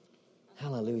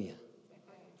 Hallelujah.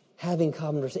 Having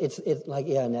conversations. It's like,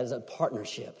 and that's a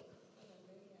partnership.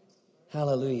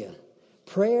 Hallelujah.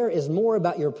 Prayer is more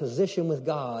about your position with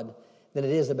God than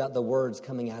it is about the words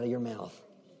coming out of your mouth.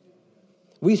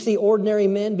 We see ordinary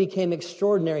men became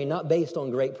extraordinary, not based on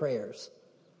great prayers.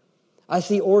 I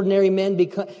see ordinary men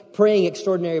praying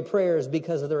extraordinary prayers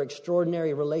because of their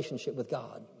extraordinary relationship with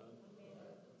God.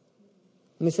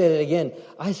 Let me say that again.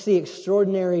 I see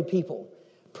extraordinary people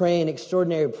praying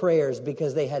extraordinary prayers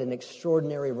because they had an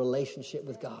extraordinary relationship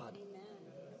with God.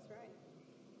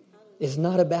 It's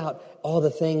not about all the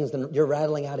things that you're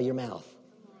rattling out of your mouth.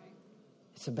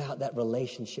 It's about that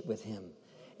relationship with him.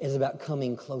 It's about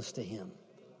coming close to him.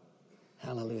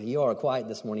 Hallelujah. You are quiet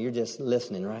this morning. You're just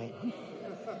listening, right?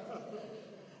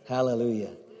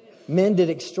 Hallelujah. Men did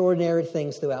extraordinary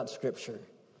things throughout Scripture.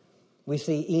 We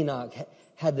see Enoch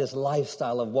had this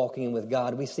lifestyle of walking with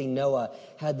God. We see Noah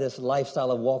had this lifestyle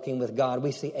of walking with God.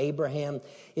 We see Abraham,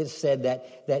 it said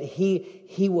that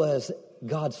he was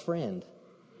God's friend.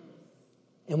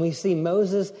 And we see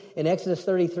Moses in Exodus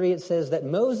 33, it says that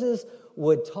Moses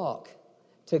would talk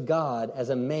to God as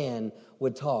a man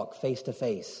would talk face to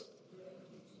face.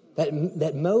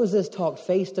 That Moses talked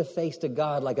face to face to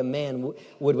God like a man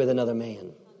would with another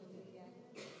man.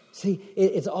 See,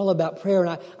 it's all about prayer.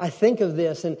 And I think of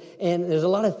this, and there's a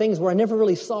lot of things where I never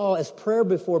really saw as prayer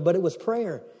before, but it was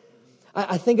prayer.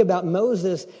 I think about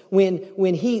Moses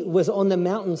when he was on the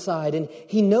mountainside and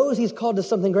he knows he's called to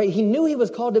something great. He knew he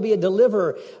was called to be a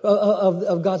deliverer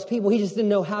of God's people. He just didn't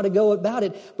know how to go about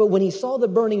it. But when he saw the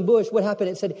burning bush, what happened?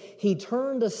 It said he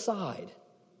turned aside.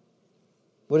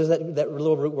 What is that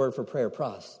little root word for prayer?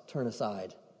 Pros, turn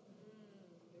aside.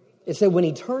 It said when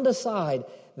he turned aside,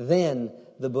 then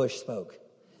the bush spoke.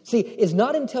 See, it's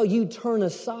not until you turn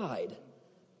aside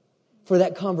for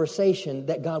that conversation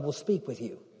that God will speak with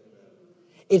you.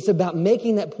 It's about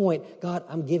making that point, God,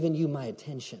 I'm giving you my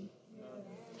attention.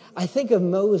 I think of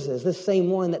Moses, the same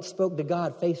one that spoke to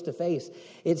God face to face.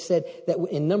 It said that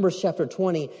in Numbers chapter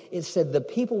 20, it said the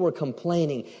people were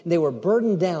complaining. They were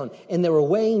burdened down and they were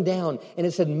weighing down. And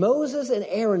it said Moses and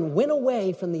Aaron went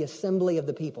away from the assembly of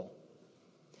the people.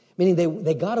 Meaning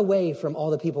they got away from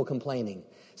all the people complaining.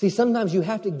 See, sometimes you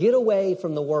have to get away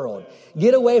from the world.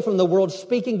 Get away from the world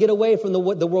speaking. Get away from the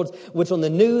world's what's on the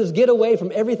news. Get away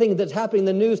from everything that's happening in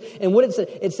the news. And what it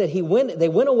said they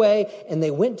went away and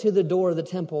they went to the door of the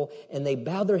temple and they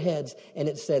bowed their heads and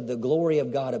it said the glory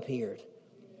of God appeared.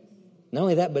 Not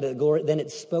only that, but then it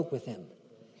spoke with them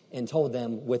and told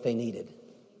them what they needed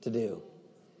to do.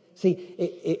 See,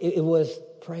 it was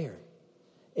prayer.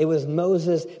 It was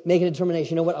Moses making a determination,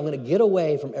 you know what, I'm going to get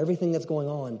away from everything that's going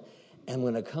on, and I'm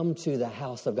going to come to the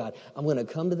house of God. I'm going to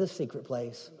come to the secret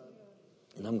place,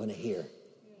 and I'm going to hear.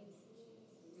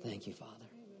 Thank you, Father.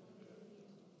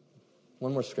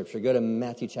 One more scripture. Go to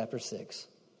Matthew chapter 6.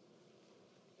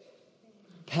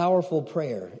 Powerful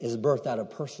prayer is birthed out of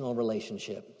personal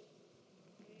relationship.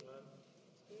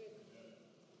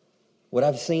 What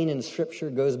I've seen in Scripture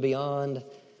goes beyond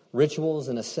rituals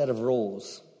and a set of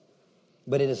rules.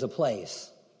 But it is a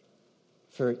place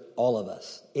for all of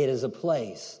us. It is a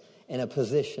place and a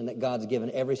position that God's given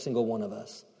every single one of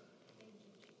us.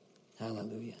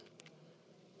 Hallelujah.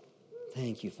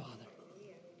 Thank you, Father.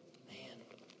 Man.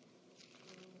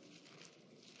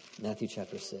 Matthew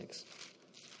chapter 6.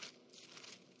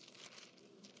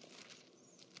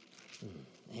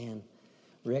 Man.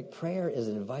 Rick, prayer is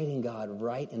inviting God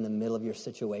right in the middle of your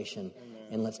situation. Amen.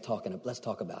 And let's talk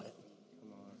about it.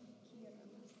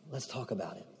 Let's talk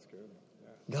about it.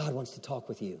 God wants to talk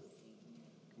with you.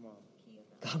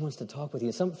 God wants to talk with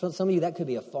you. Some of you, that could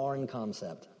be a foreign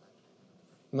concept.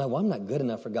 You might, well, I'm not good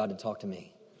enough for God to talk to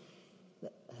me.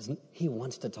 He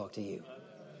wants to talk to you.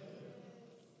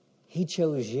 He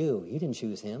chose you. You didn't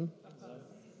choose him.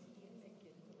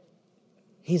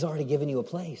 He's already given you a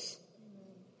place.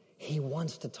 He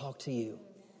wants to talk to you.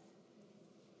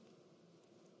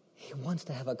 He wants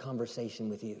to have a conversation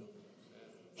with you.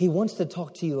 He wants to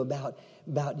talk to you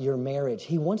about your marriage.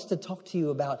 He wants to talk to you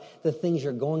about the things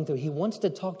you're going through. He wants to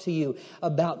talk to you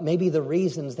about maybe the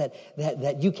reasons that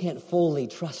you can't fully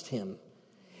trust him.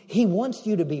 He wants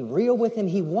you to be real with him.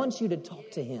 He wants you to talk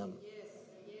to him.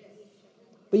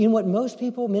 But you know what? Most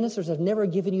people, ministers, have never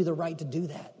given you the right to do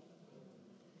that.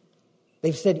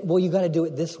 They've said, well, you got to do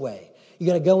it this way. You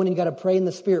got to go in and you got to pray in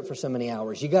the Spirit for so many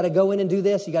hours. You got to go in and do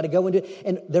this. You got to go and do,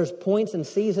 and there's points and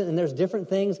seasons and there's different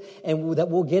things, and that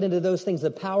we'll get into those things, the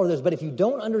power of those. But if you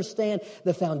don't understand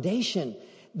the foundation,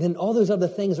 then all those other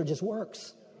things are just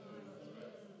works.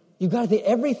 You got to think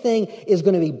everything is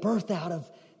going to be birthed out of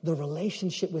the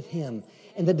relationship with him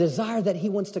and the desire that he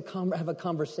wants to have a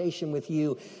conversation with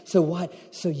you. So what?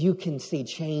 So you can see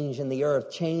change in the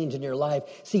earth, change in your life,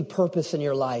 see purpose in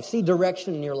your life, see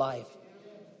direction in your life.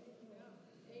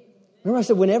 Remember I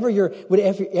said, whenever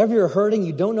you're hurting,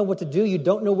 you don't know what to do, you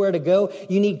don't know where to go,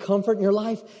 you need comfort in your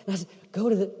life. And I said, go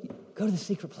to the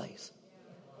secret place.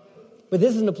 But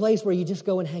this isn't a place where you just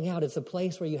go and hang out. It's a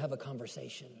place where you have a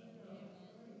conversation.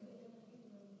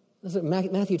 Listen,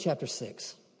 Matthew chapter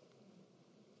 6,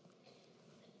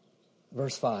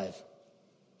 verse 5. It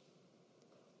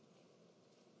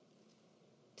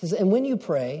says, and when you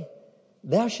pray,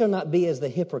 thou shalt not be as the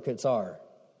hypocrites are.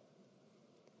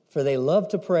 For they love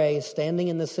to pray, standing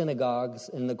in the synagogues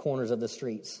and in the corners of the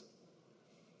streets,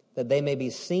 that they may be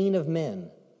seen of men.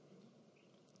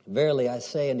 Verily I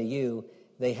say unto you,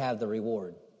 they have the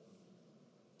reward.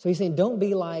 So he's saying, don't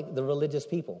be like the religious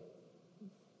people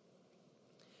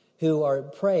who are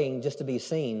praying just to be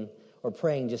seen or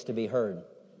praying just to be heard,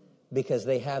 because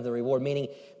they have the reward.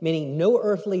 Meaning no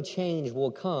earthly change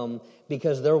will come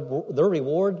because their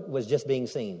reward was just being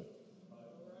seen.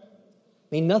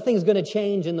 I mean, nothing's going to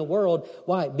change in the world.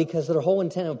 Why? Because their whole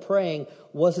intent of praying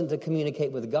wasn't to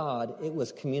communicate with God. It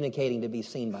was communicating to be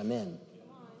seen by men.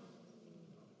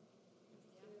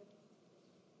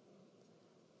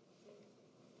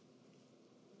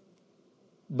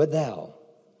 But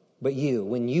you,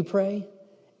 when you pray,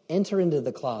 enter into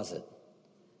the closet.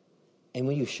 And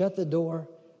when you shut the door,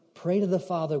 pray to the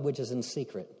Father which is in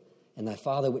secret. And thy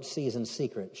Father which sees in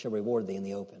secret shall reward thee in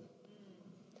the open.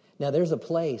 Now, there's a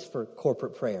place for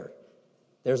corporate prayer.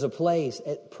 There's a place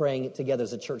at praying together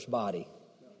as a church body.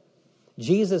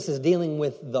 Jesus is dealing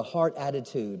with the heart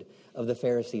attitude of the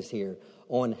Pharisees here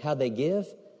on how they give,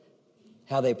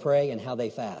 how they pray, and how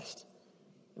they fast.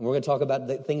 And we're going to talk about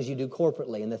the things you do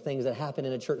corporately and the things that happen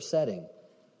in a church setting.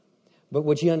 But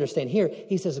what you understand here,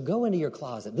 he says, go into your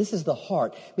closet. This is the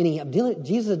heart. Meaning,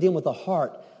 Jesus is dealing with the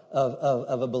heart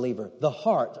of a believer, the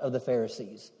heart of the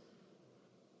Pharisees.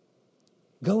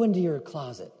 Go into your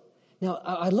closet. Now,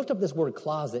 I looked up this word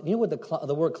closet. You know what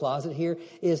the word closet here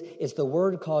is? It's the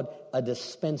word called a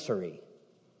dispensary.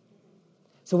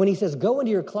 So when he says go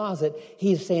into your closet,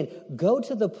 he's saying go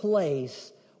to the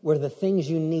place where the things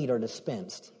you need are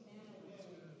dispensed.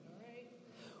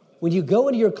 When you go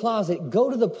into your closet, go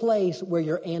to the place where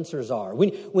your answers are.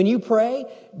 When you pray,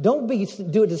 don't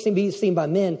do it to be seen by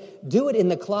men. Do it in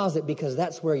the closet, because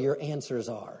that's where your answers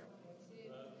are.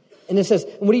 And it says,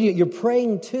 what do? You're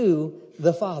praying to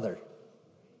the Father.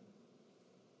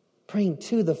 Praying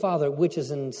to the Father which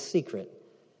is in secret.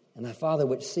 And thy Father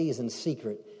which sees in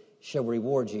secret shall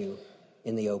reward you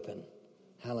in the open.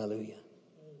 Hallelujah.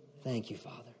 Thank you,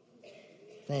 Father.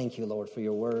 Thank you, Lord, for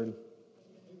your word.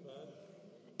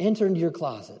 Enter into your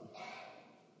closet.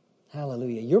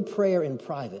 Hallelujah. Your prayer in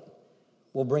private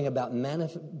will bring about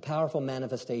powerful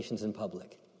manifestations in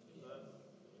public.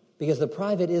 Because the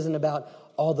private isn't about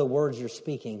all the words you're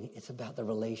speaking. It's about the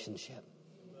relationship.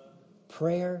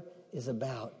 Prayer is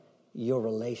about your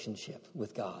relationship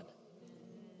with God.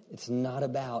 It's not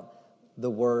about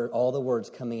all the words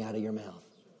coming out of your mouth.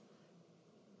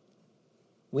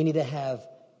 We need to have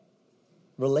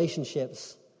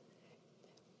relationships.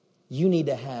 You need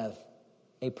to have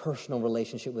a personal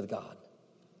relationship with God.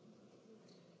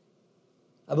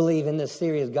 I believe in this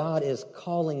series, God is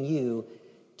calling you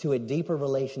to a deeper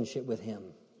relationship with Him.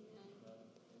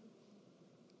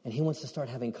 And He wants to start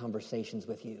having conversations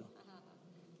with you.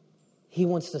 He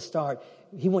wants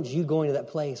you going to that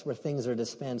place where things are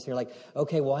dispensed. You're like,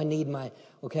 okay, well,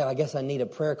 I guess I need a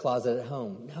prayer closet at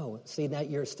home. No, see, that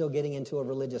you're still getting into a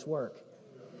religious work.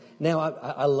 Now,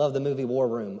 I love the movie War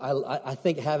Room. I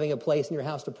think having a place in your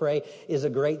house to pray is a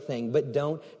great thing, but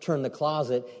don't turn the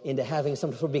closet into having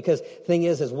some, because thing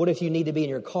is what if you need to be in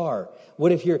your car?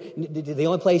 What if the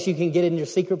only place you can get in your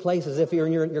secret place is if you're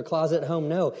in your closet at home?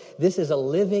 No, this is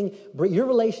your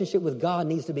relationship with God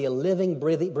needs to be a living,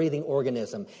 breathing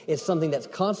organism. It's something that's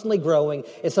constantly growing.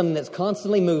 It's something that's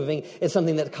constantly moving. It's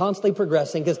something that's constantly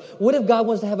progressing. Because what if God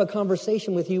wants to have a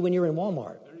conversation with you when you're in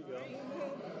Walmart?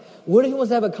 What if He wants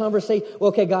to have a conversation? Well,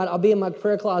 okay, God, I'll be in my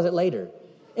prayer closet later.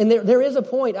 And there is a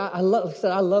point. I love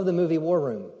the movie War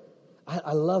Room.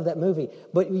 I love that movie.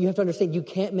 But you have to understand, you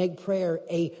can't make prayer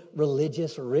a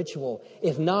religious ritual.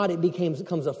 If not, it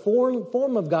becomes a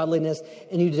form of godliness,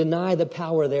 and you deny the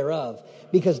power thereof.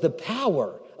 Because the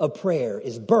power of prayer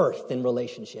is birthed in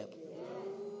relationship.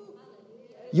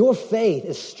 Your faith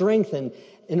is strengthened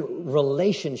in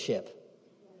relationship,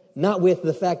 not with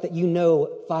the fact that you know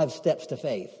 5 steps to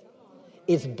faith.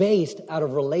 It's based out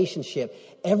of relationship.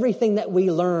 Everything that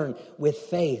we learn with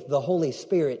faith, the Holy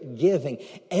Spirit giving,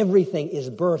 everything is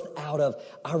birthed out of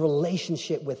our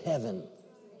relationship with heaven.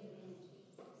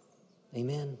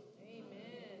 Amen.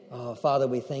 Oh, Father,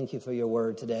 we thank you for your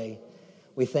word today.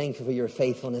 We thank you for your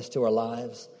faithfulness to our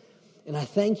lives. And I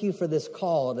thank you for this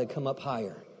call to come up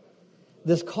higher.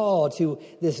 This call to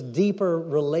this deeper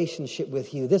relationship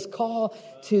with you. This call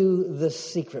to the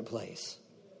secret place.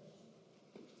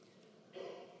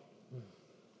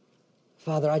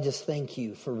 Father, I just thank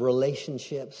you for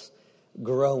relationships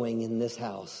growing in this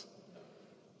house.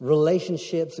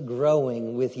 Relationships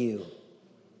growing with you.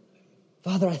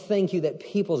 Father, I thank you that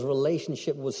people's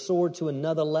relationship was soared to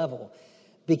another level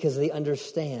because they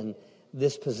understand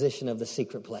this position of the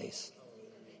secret place.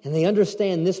 And they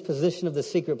understand this position of the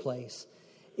secret place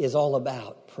is all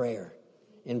about prayer.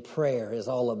 And prayer is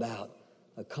all about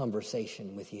a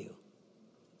conversation with you.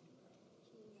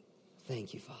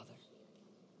 Thank you, Father.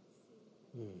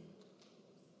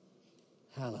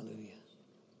 Hallelujah.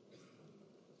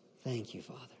 Thank you,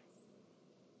 Father.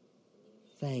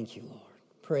 Thank you, Lord.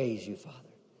 Praise you, Father.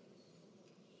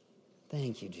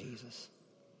 Thank you, Jesus.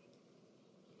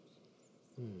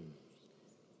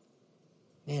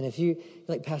 Man, if you,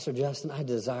 like Pastor Justin, I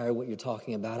desire what you're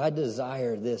talking about. I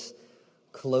desire this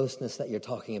closeness that you're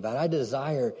talking about. I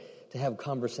desire to have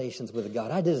conversations with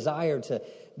God. I desire to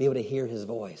be able to hear His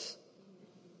voice.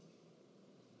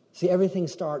 See, everything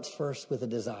starts first with a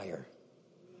desire.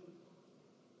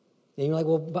 And you're like,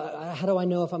 well, but how do I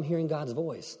know if I'm hearing God's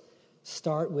voice?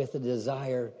 Start with a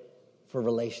desire for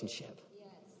relationship. Yes.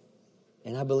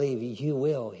 And I believe you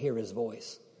will hear His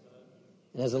voice.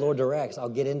 And as the Lord directs, I'll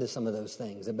get into some of those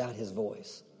things about His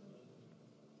voice.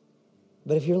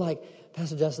 But if you're like,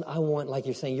 Pastor Justin, I want, like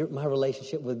you're saying, my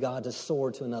relationship with God to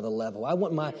soar to another level. I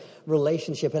want my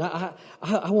relationship, and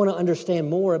I want to understand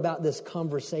more about this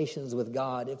conversations with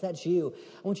God. If that's you,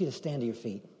 I want you to stand to your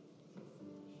feet.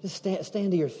 Just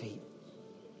stand to your feet.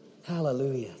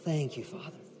 Hallelujah. Thank you,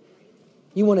 Father.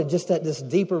 You want to just this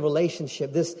deeper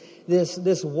relationship,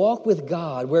 this walk with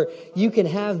God where you can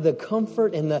have the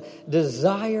comfort and the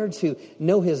desire to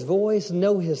know His voice,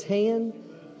 know His hand.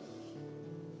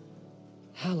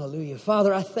 Hallelujah.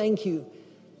 Father, I thank you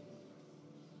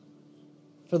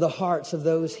for the hearts of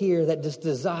those here that just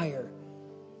desire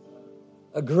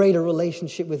a greater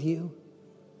relationship with you.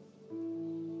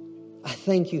 I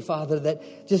thank you, Father,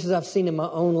 that just as I've seen in my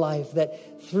own life,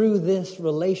 that through this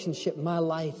relationship, my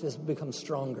life has become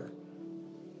stronger.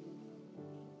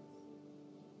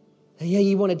 And yeah,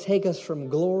 you want to take us from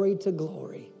glory to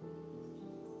glory.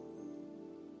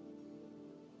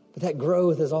 But that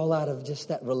growth is all out of just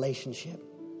that relationship.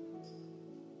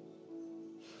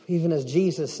 Even as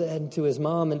Jesus said to His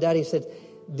mom and daddy, said,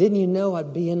 didn't you know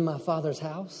I'd be in my Father's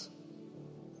house?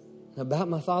 about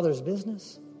my Father's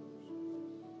business.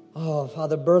 Oh,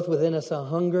 Father, birth within us a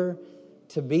hunger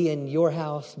to be in your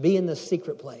house, be in the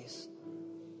secret place.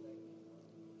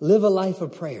 Live a life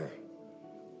of prayer.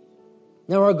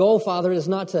 Now, our goal, Father, is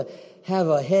not to have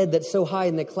a head that's so high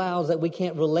in the clouds that we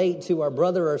can't relate to our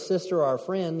brother or sister or our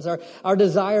friends. Our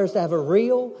desire is to have a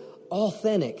real,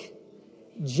 authentic,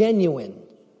 genuine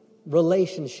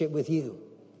relationship with you.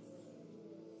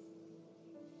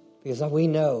 Because we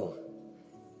know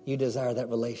you desire that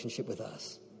relationship with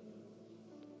us.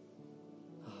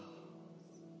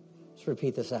 Just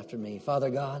repeat this after me. Father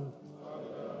God,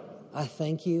 I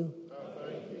thank you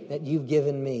that you've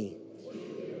given me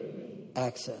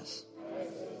access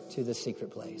to the secret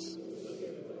place.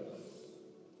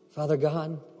 Father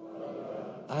God,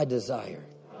 I desire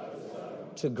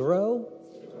to grow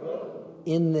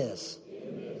in this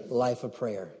life of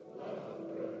prayer,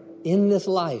 in this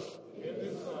life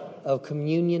of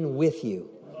communion with you,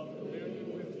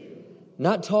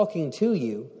 not talking to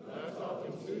you,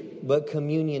 but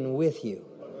communion with you.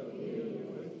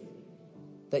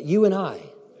 That you and I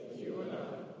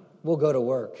will go to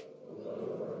work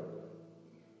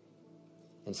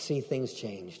and see things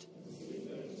changed,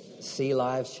 see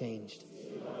lives changed,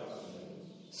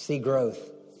 see growth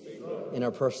in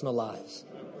our personal lives.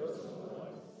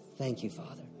 Thank you,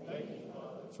 Father,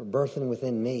 for birthing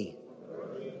within me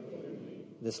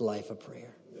this life of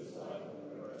prayer.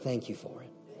 Thank you for it.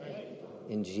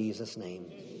 In Jesus' name,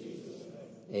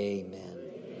 amen.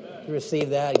 You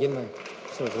receive that? Give him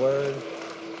a word.